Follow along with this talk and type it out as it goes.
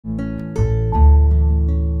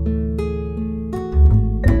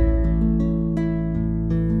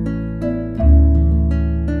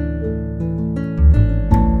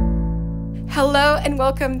and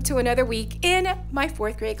welcome to another week in my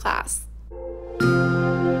 4th grade class.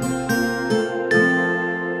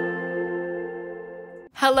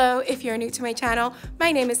 Hello, if you're new to my channel,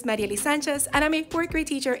 my name is Mariely Sanchez and I'm a 4th grade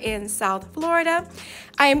teacher in South Florida.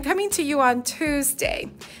 I am coming to you on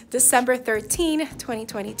Tuesday, December 13,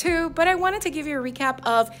 2022, but I wanted to give you a recap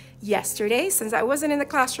of yesterday. Since I wasn't in the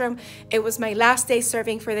classroom, it was my last day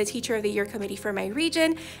serving for the Teacher of the Year committee for my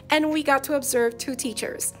region, and we got to observe 2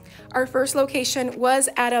 teachers. Our first location was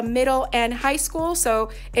at a middle and high school,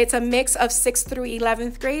 so it's a mix of 6th through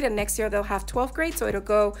 11th grade, and next year they'll have 12th grade, so it'll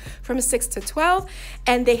go from 6 to 12.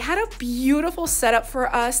 And they had a beautiful setup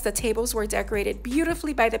for us. The tables were decorated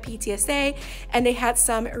beautifully by the PTSA, and they had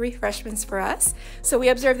some refreshments for us. So we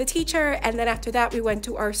observed the teacher, and then after that we went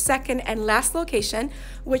to our second and last location,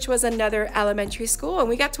 which was another elementary school, and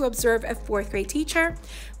we got to observe a 4th grade teacher.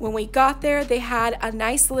 When we got there, they had a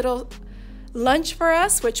nice little lunch for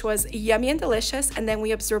us, which was yummy and delicious, and then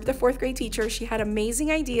we observed the 4th grade teacher. She had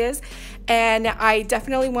amazing ideas, and I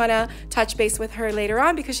definitely want to touch base with her later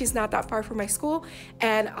on because she's not that far from my school,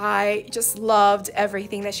 and I just loved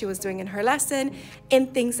everything that she was doing in her lesson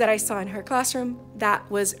and things that I saw in her classroom.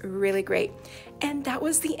 That was really great. And that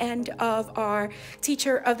was the end of our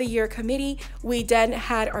Teacher of the Year committee. We then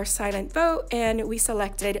had our silent vote, and we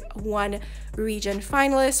selected one region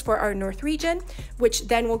finalist for our North region, which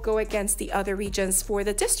then will go against the other regions for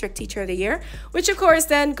the District Teacher of the Year, which of course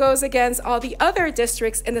then goes against all the other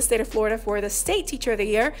districts in the state of Florida for the State Teacher of the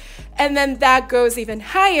Year. And then that goes even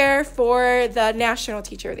higher for the National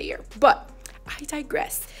Teacher of the Year. But I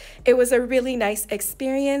digress. It was a really nice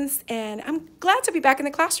experience, and I'm glad to be back in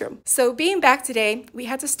the classroom. So being back today, we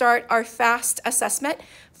had to start our FAST assessment.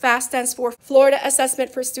 FAST stands for Florida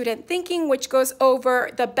Assessment for Student Thinking, which goes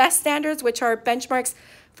over the BEST standards, which are benchmarks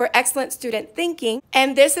for excellent student thinking.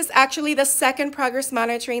 And this is actually the second progress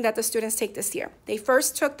monitoring that the students take this year. They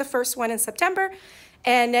first took the first one in September,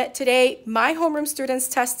 and today my homeroom students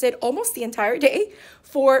tested almost the entire day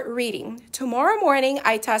for reading. Tomorrow morning,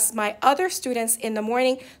 I test my other students in the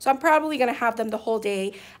morning, so I'm probably gonna have them the whole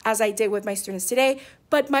day as I did with my students today.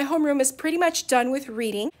 But my homeroom is pretty much done with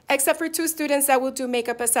reading, except for 2 students that will do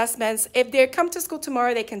makeup assessments. If they come to school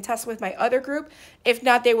tomorrow, they can test with my other group. If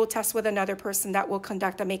not, they will test with another person that will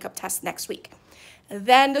conduct a makeup test next week.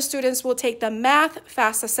 Then the students will take the math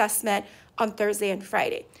FAST assessment on Thursday and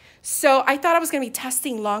Friday. So I thought I was going to be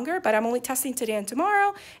testing longer, but I'm only testing today and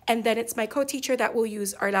tomorrow. And then it's my co-teacher that will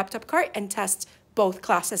use our laptop cart and test both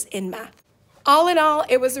classes in math. All in all,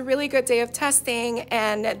 it was a really good day of testing,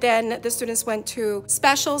 and then the students went to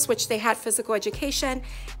specials, which they had physical education,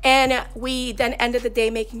 and we then ended the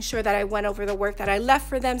day making sure that I went over the work that I left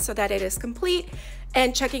for them so that it is complete,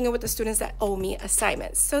 and checking in with the students that owe me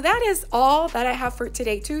assignments. So that is all that I have for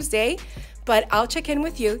today, Tuesday, but I'll check in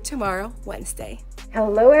with you tomorrow, Wednesday.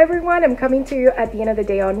 Hello everyone, I'm coming to you at the end of the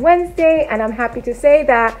day on Wednesday, and I'm happy to say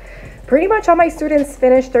that pretty much all my students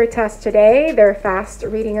finished their test today, their FAST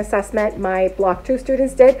reading assessment. My Block 2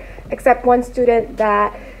 students did, except one student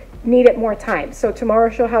that needed more time. So tomorrow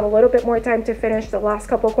she'll have a little bit more time to finish the last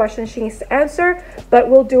couple questions she needs to answer, but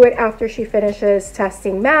we'll do it after she finishes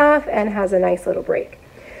testing math and has a nice little break.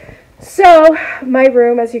 So my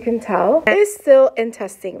room, as you can tell, is still in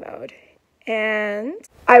testing mode. And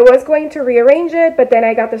I was going to rearrange it, but then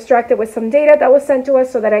I got distracted with some data that was sent to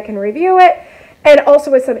us so that I can review it, and also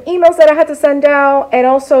with some emails that I had to send out, and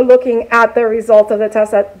also looking at the results of the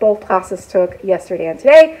test that both classes took yesterday and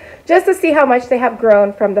today, just to see how much they have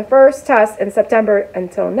grown from the first test in September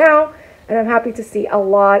until now. And I'm happy to see a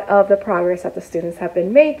lot of the progress that the students have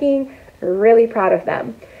been making. Really proud of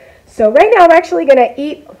them. So right now I'm actually gonna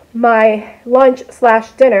eat my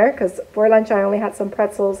lunch/dinner, because for lunch I only had some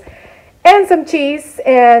pretzels and some cheese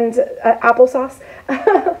and applesauce.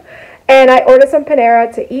 And I ordered some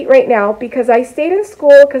Panera to eat right now because I stayed in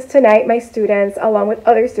school because tonight my students, along with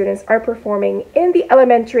other students, are performing in the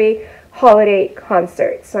elementary holiday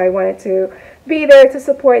concert. So I wanted to be there to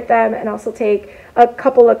support them and also take a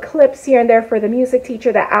couple of clips here and there for the music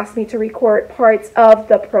teacher that asked me to record parts of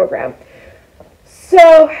the program.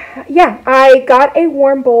 So yeah, I got a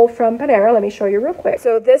warm bowl from Panera. Let me show you real quick.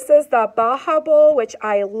 So this is the Baja Bowl, which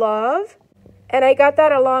I love. And I got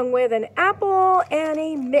that along with an apple and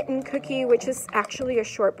a mitten cookie, which is actually a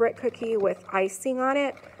shortbread cookie with icing on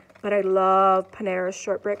it. But I love Panera's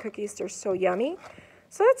shortbread cookies. They're so yummy.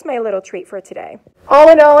 So that's my little treat for today. All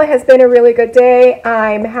in all, it has been a really good day.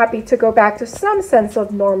 I'm happy to go back to some sense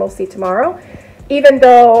of normalcy tomorrow, even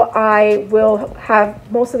though I will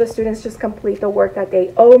have most of the students just complete the work that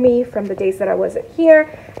they owe me from the days that I wasn't here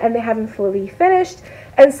and they haven't fully finished.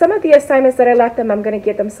 And some of the assignments that I left them, I'm going to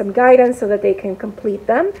give them some guidance so that they can complete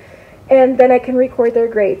them. and then I can record their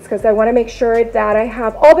grades because I want to make sure that I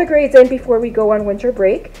have all the grades in before we go on winter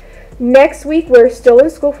break. Next week, we're still in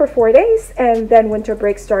school for 4 days, and then winter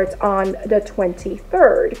break starts on the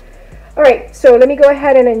 23rd. All right, so let me go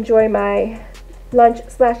ahead and enjoy my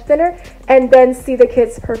lunch/dinner and then see the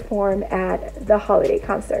kids perform at the holiday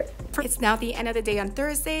concert. It's now the end of the day on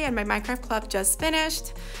Thursday, and my Minecraft club just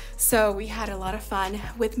finished. So we had a lot of fun.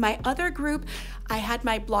 With my other group, I had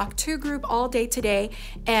my block 2 group all day today,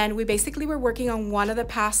 and we basically were working on one of the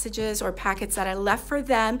passages or packets that I left for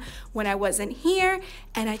them when I wasn't here,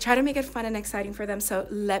 and I try to make it fun and exciting for them. So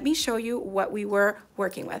let me show you what we were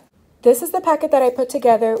working with. This is the packet that I put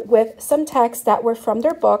together with some texts that were from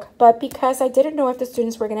their book, but because I didn't know if the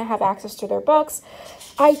students were going to have access to their books,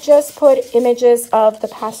 I just put images of the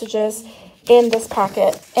passages in this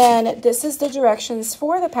packet. And this is the directions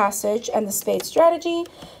for the passage and the spade strategy,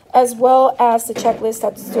 as well as the checklist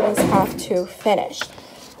that the students have to finish.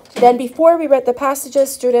 Then before we read the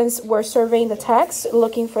passages, students were surveying the text,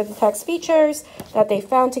 looking for the text features that they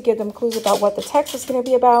found to give them clues about what the text is going to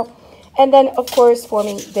be about, and then, of course,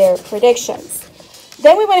 forming their predictions.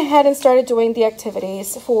 Then we went ahead and started doing the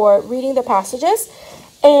activities for reading the passages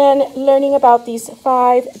and learning about these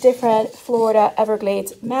 5 different Florida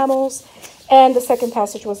Everglades mammals. And the second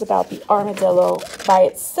passage was about the armadillo by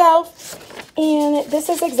itself. And this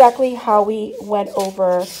is exactly how we went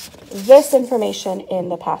over this information in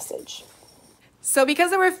the passage. So because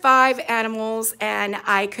there were 5 animals and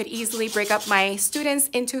I could easily break up my students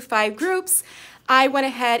into 5 groups, I went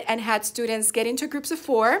ahead and had students get into groups of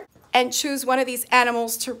 4 and choose one of these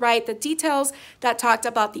animals to write the details that talked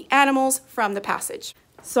about the animals from the passage.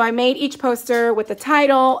 So I made each poster with the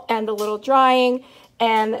title and the little drawing,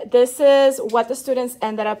 and this is what the students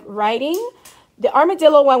ended up writing. The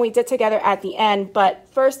armadillo one we did together at the end, but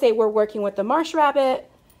first they were working with the marsh rabbit,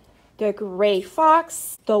 the gray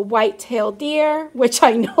fox, the white-tailed deer, which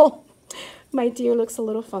I know my deer looks a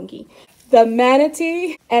little funky, the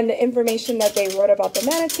manatee, and the information that they wrote about the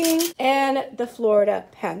manatee, and the Florida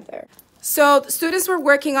panther. So the students were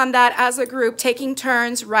working on that as a group, taking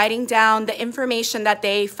turns, writing down the information that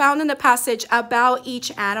they found in the passage about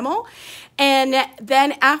each animal. And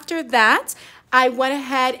then after that, I went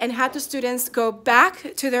ahead and had the students go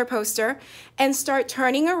back to their poster and start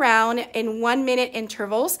turning around in 1-minute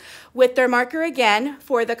intervals with their marker again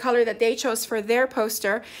for the color that they chose for their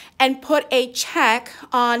poster, and put a check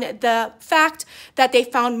on the fact that they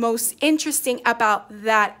found most interesting about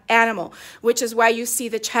that animal, which is why you see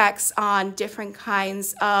the checks on different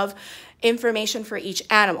kinds of information for each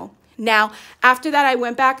animal. Now, after that, I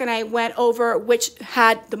went back and I went over which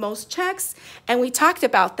had the most checks, and we talked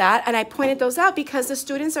about that, and I pointed those out because the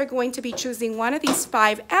students are going to be choosing one of these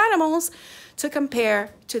 5 animals to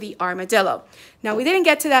compare to the armadillo. Now, we didn't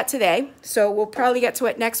get to that today, so we'll probably get to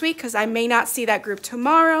it next week because I may not see that group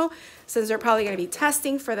tomorrow since they're probably going to be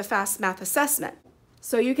testing for the fast math assessment.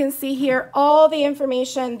 So you can see here all the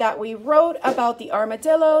information that we wrote about the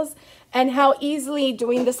armadillos and how easily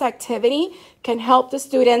doing this activity can help the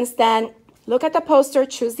students then look at the poster,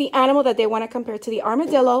 choose the animal that they want to compare to the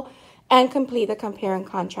armadillo, and complete the compare and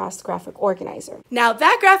contrast graphic organizer. Now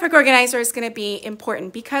that graphic organizer is going to be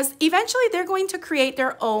important because eventually they're going to create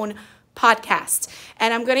their own podcast.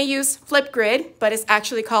 And I'm going to use Flipgrid, but it's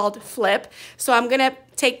actually called Flip. So I'm going to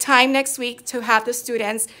take time next week to have the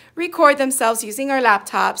students record themselves using our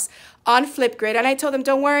laptops on Flipgrid. And I told them,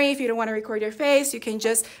 don't worry, if you don't want to record your face, you can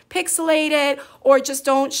just pixelate it or just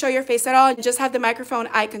don't show your face at all and just have the microphone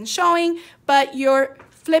icon showing, but your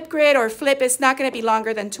Flipgrid or Flip is not going to be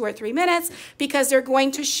longer than 2 or 3 minutes because they're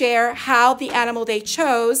going to share how the animal they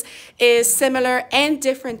chose is similar and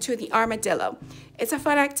different to the armadillo. It's a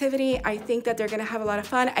fun activity. I think that they're going to have a lot of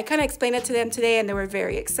fun. I kind of explained it to them today and they were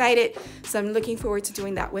very excited. So I'm looking forward to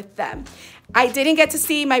doing that with them. I didn't get to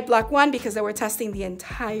see my block 1 because they were testing the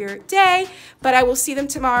entire day, but I will see them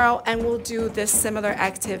tomorrow and we'll do this similar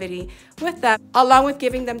activity with them, along with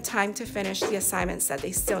giving them time to finish the assignments that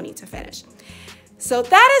they still need to finish. So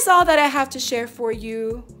that is all that I have to share for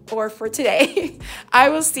you or for today. I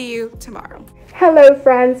will see you tomorrow. Hello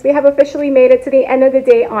friends, we have officially made it to the end of the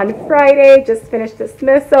day on Friday. Just finished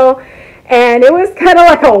dismissal and it was kind of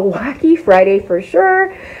like a wacky Friday for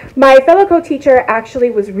sure. My fellow co-teacher actually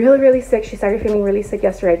was really sick. She started feeling really sick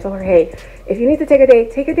yesterday. I told her, hey, if you need to take a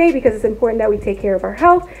day because it's important that we take care of our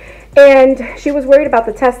health. And she was worried about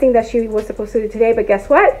the testing that she was supposed to do today, but guess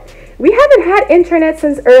what? We haven't had internet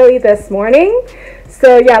since early this morning.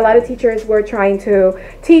 So yeah, a lot of teachers were trying to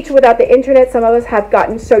teach without the internet. Some of us have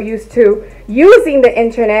gotten so used to using the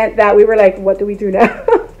internet that we were like, what do we do now?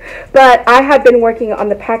 but I have been working on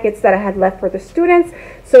the packets that I had left for the students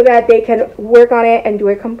so that they can work on it and do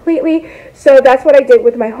it completely. So that's what I did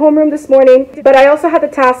with my homeroom this morning. But I also had the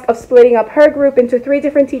task of splitting up her group into 3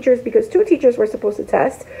 different teachers because 2 teachers were supposed to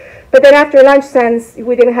test. But then after lunch, since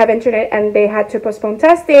we didn't have internet and they had to postpone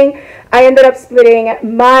testing, I ended up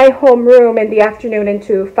splitting my homeroom in the afternoon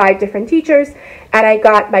into 5 different teachers. And I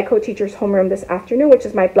got my co-teacher's homeroom this afternoon, which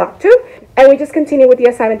is my block 2. And we just continued with the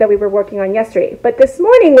assignment that we were working on yesterday. But this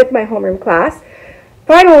morning with my homeroom class,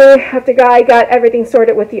 finally, after I got everything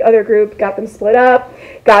sorted with the other group, got them split up,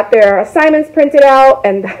 got their assignments printed out,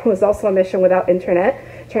 and that was also a mission without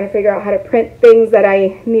internet, trying to figure out how to print things that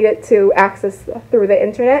I needed to access through the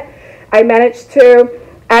internet. I managed to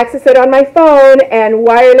access it on my phone and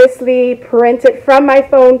wirelessly print it from my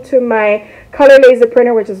phone to my color laser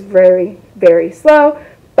printer, which is very, very slow.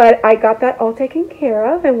 But I got that all taken care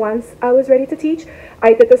of, and once I was ready to teach,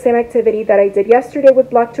 I did the same activity that I did yesterday with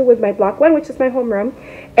block 2 with my block 1, which is my homeroom,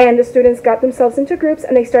 and the students got themselves into groups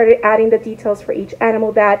and they started adding the details for each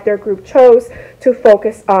animal that their group chose to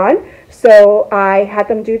focus on. So I had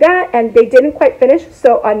them do that, and they didn't quite finish,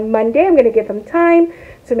 so on Monday I'm going to give them time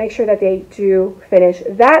to make sure that they do finish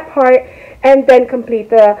that part and then complete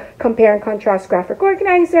the compare and contrast graphic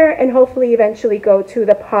organizer and hopefully eventually go to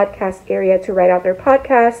the podcast area to write out their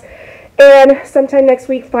podcast. And sometime next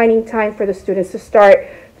week, finding time for the students to start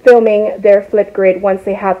filming their Flipgrid once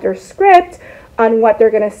they have their script on what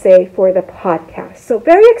they're going to say for the podcast. So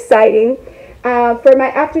very exciting. For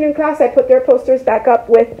my afternoon class, I put their posters back up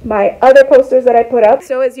with my other posters that I put up.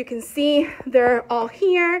 So as you can see, they're all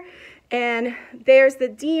here. And there's the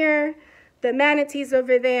deer, the manatees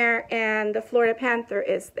over there, and the Florida panther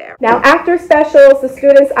is there. Now, after specials, the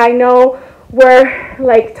students I know were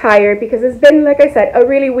like tired because it's been, like I said, a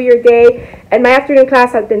really weird day. And my afternoon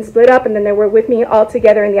class had been split up, and then they were with me all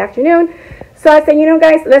together in the afternoon. So I said, you know,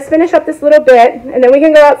 guys, let's finish up this little bit, and then we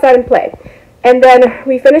can go outside and play. And then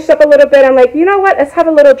we finished up a little bit. I'm like, you know what? Let's have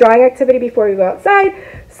a little drawing activity before we go outside.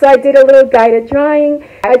 So I did a little guided drawing.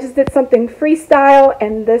 I just did something freestyle,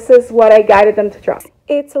 and this is what I guided them to draw.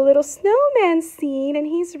 It's a little snowman scene, and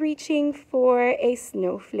he's reaching for a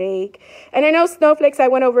snowflake. And I know snowflakes, I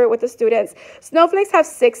went over it with the students. Snowflakes have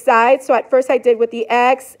 6 sides. So at first I did with the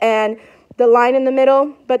X and the line in the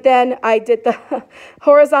middle, but then I did the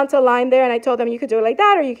horizontal line there, and I told them you could do it like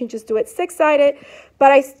that, or you can just do it 6-sided.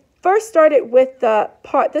 But I first started with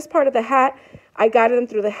this part of the hat. I guided them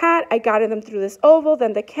through the hat, I guided them through this oval,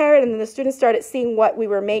 then the carrot, and then the students started seeing what we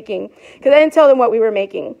were making, because I didn't tell them what we were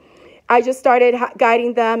making. I just started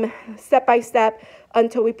guiding them step by step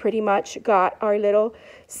until we pretty much got our little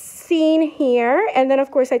scene here. And then, of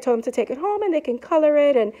course, I told them to take it home, and they can color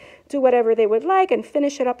it and do whatever they would like and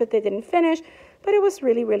finish it up if they didn't finish. But it was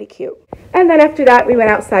really, really cute. And then after that, we went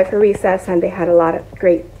outside for recess, and they had a lot of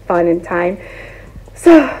great fun and time.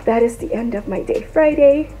 So that is the end of my day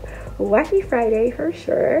Friday. Wacky Friday for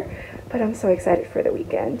sure, but I'm so excited for the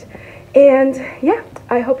weekend. And yeah,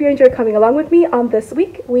 I hope you enjoyed coming along with me on this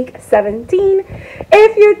week 17.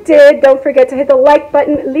 If you did, don't forget to hit the like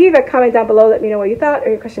button, leave a comment down below, let me know what you thought or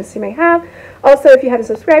your questions you may have. Also, if you haven't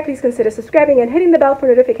subscribed, please consider subscribing and hitting the bell for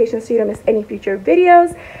notifications so you don't miss any future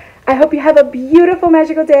videos. I hope you have a beautiful,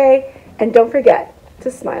 magical day, and don't forget to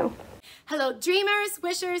smile. Hello dreamers,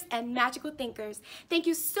 wishers, and magical thinkers. Thank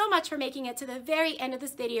you so much for making it to the very end of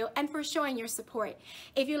this video and for showing your support.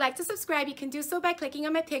 If you'd like to subscribe, you can do so by clicking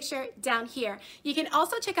on my picture down here. You can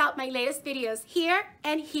also check out my latest videos here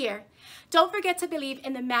and here. Don't forget to believe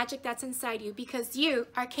in the magic that's inside you because you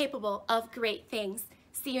are capable of great things.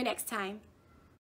 See you next time.